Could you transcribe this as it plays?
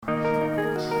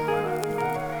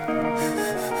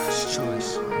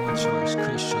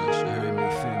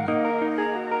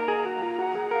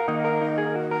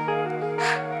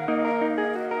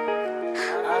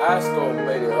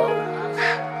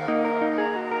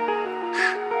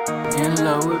In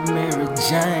love with Mary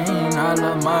Jane, I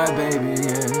love my baby,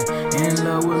 yeah. In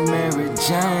love with Mary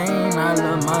Jane, I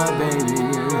love my baby,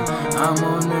 yeah. I'm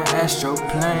on the astro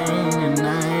plane and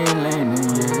I ain't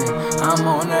landing, yeah. I'm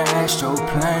on the astro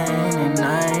plane and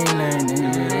I ain't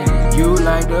landing, yeah. You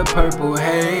like the purple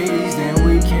haze, then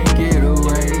we can get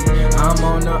away. I'm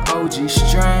on the OG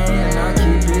strain, I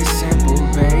keep it simple,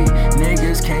 babe.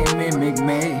 Niggas can't mimic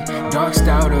me. Dark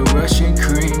style the Russian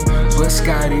cream, but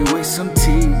Scotty with some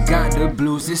tea. Got the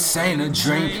blues, this ain't a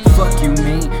dream. Fuck you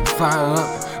mean, fire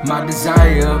up, my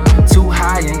desire up. Too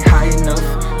high, ain't high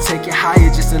enough. Take it higher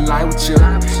just to lie with you.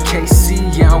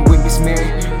 KC, yeah, I'm with Miss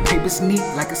Mary. Papers neat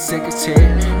like a secretary.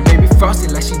 Baby frosty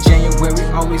like she January.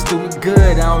 Always do me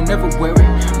good, I don't never worry.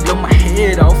 Blow my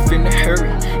head off in a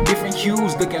hurry. Different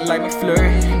hues looking like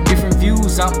McFlurry. Different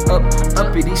views, I'm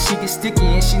uppity. She get sticky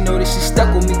and she know that she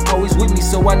stuck with me. Always with me,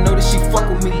 so I know that she fuck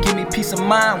with me. Give me peace of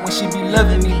mind when she be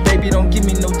loving me. Baby, don't give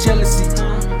me no jealousy.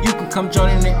 You can come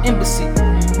join in the embassy.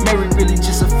 Mary really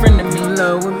just a friend of me. In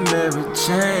love with Mary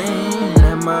Jane,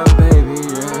 and my baby,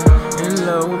 yeah. In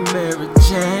love with Mary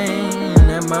Jane,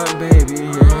 and my baby,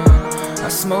 yeah. I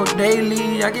smoke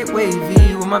daily, I get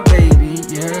wavy with my baby,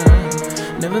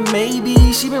 yeah. Never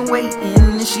maybe, she been waiting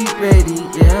and she ready,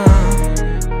 yeah.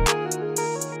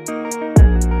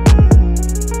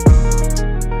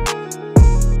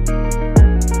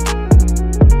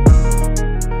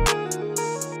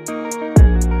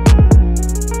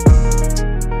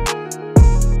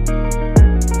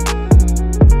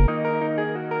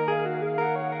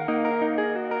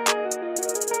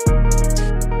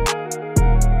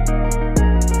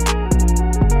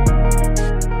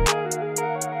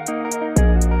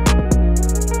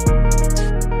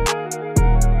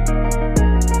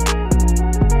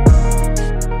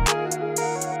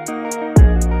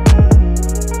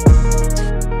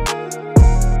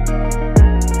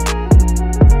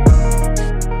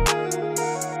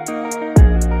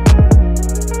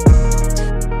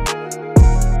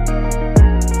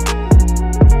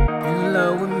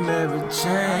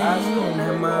 Jane,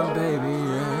 and my baby,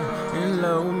 yeah. In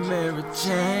love with Mary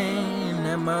Jane,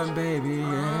 and my baby,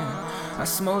 yeah. I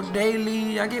smoke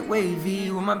daily, I get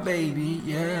wavy with my baby,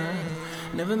 yeah.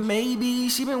 Never maybe,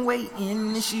 she been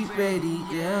waiting and she ready,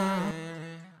 yeah.